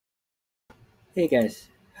Hey guys,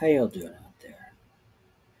 how y'all doing out there?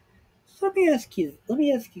 So let me ask you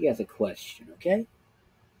guys a question, okay?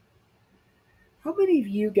 How many of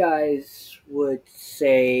you guys would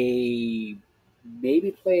say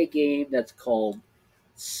maybe play a game that's called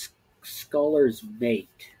Scholar's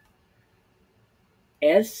Mate?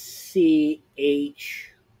 Scholar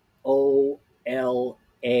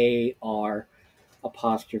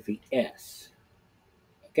apostrophe S.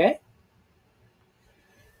 Okay?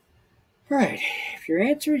 Alright. If your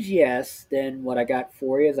answer is yes, then what I got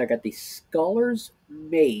for you is I got the Scholar's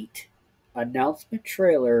Mate announcement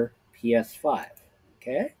trailer PS5.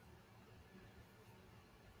 Okay?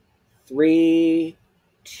 Three,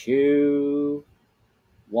 two,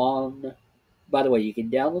 one. By the way, you can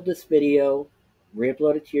download this video,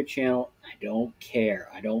 re-upload it to your channel. I don't care.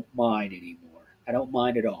 I don't mind anymore. I don't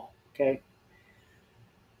mind at all. Okay?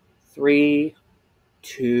 Three,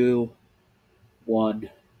 two, one.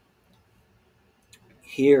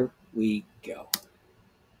 Here we go.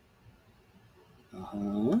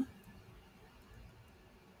 Uh-huh.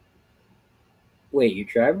 Wait,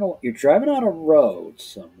 you're driving on a road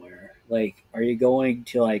somewhere. Like, are you going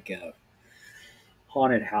to like a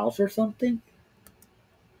haunted house or something?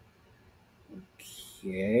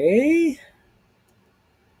 Okay.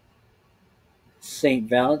 St.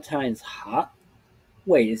 Valentine's Hot.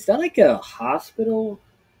 Wait, is that like a hospital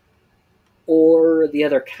or the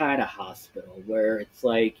other kind of hospital where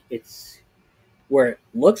it's where it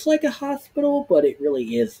looks like a hospital but it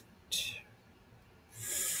really isn't?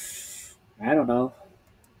 I don't know.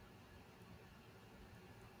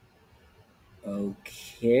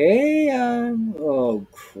 Okay. Oh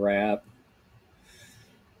crap.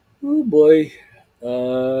 Oh boy.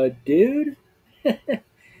 Dude.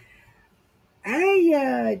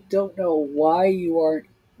 I don't know why you aren't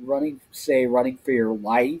running for your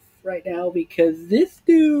life right now because this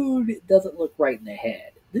dude doesn't look right in the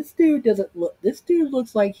head. This dude doesn't look. This dude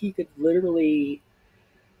looks like he could literally.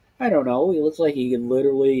 I don't know. He looks like he could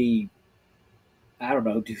literally. I don't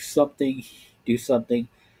know. Do something. Do something.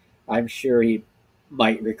 I'm sure he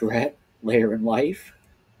might regret later in life.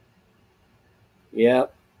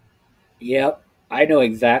 Yep. Yep. I know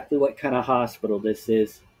exactly what kind of hospital this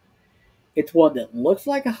is. It's one that looks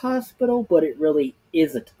like a hospital, but it really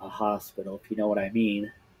isn't a hospital, if you know what I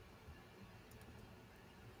mean.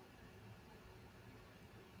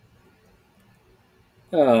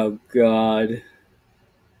 Oh god.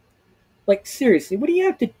 Like seriously, what do you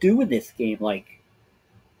have to do in this game? Like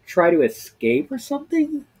try to escape or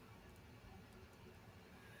something?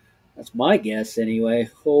 That's my guess anyway.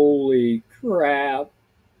 Holy crap,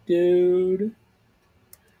 dude.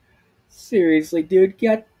 Seriously, dude,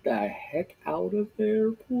 get the heck out of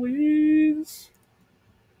there, please.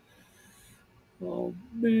 Oh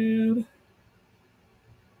man.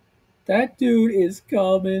 That dude is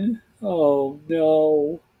coming. Oh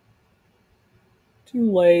no.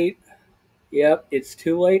 Too late. Yep, it's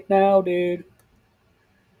too late now, dude.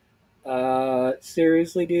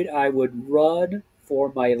 Seriously, dude, I would run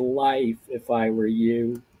for my life if I were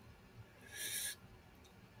you.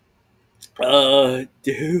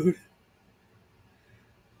 Dude.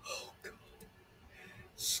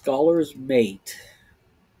 Scholar's Mate.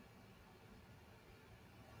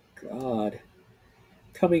 God.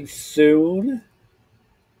 Coming soon?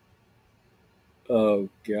 Oh,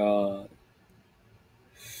 God.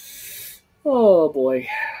 Oh, boy.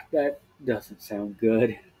 That doesn't sound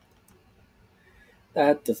good.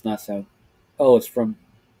 That does not sound. Oh, it's from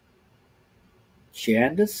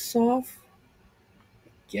Jandasoft?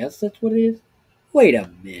 Guess that's what it is? Wait a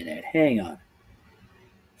minute. Hang on.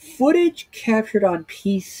 Footage captured on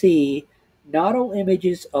PC, not all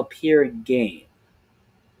images appear in game.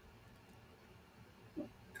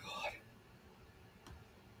 God,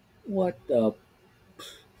 what the?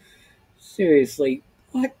 Seriously,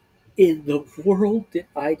 what in the world did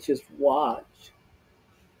I just watch?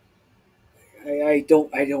 I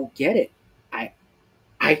don't get it. I,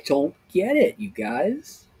 I don't get it, you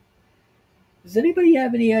guys. Does anybody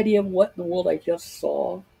have any idea what in the world I just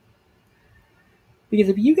saw? Because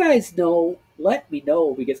if you guys know, let me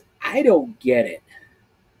know because I don't get it.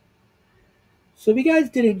 So if you guys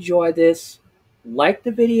did enjoy this, like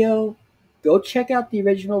the video, go check out the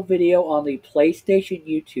original video on the PlayStation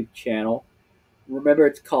YouTube channel. Remember,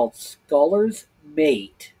 it's called Scholar's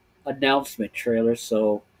Mate announcement trailer.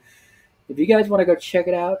 So if you guys want to go check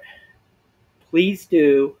it out, please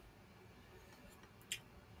do.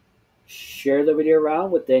 Share the video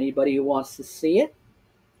around with anybody who wants to see it,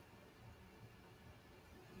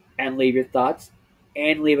 and leave your thoughts,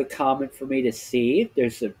 and leave a comment for me to see if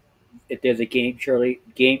there's a game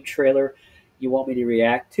trailer you want me to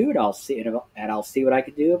react to, and I'll see what I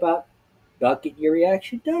can do about getting your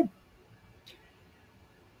reaction done.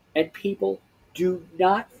 And people, do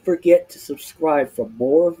not forget to subscribe for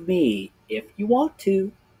more of me if you want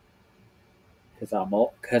to,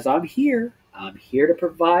 because I'm here. I'm here to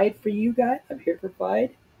provide for you guys. I'm here to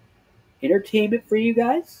provide entertainment for you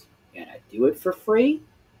guys, and I do it for free.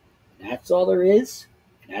 And that's all there is,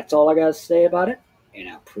 and that's all I gotta say about it. And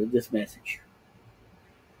I'll prove this message.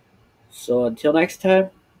 So until next time,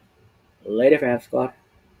 later, fam squad.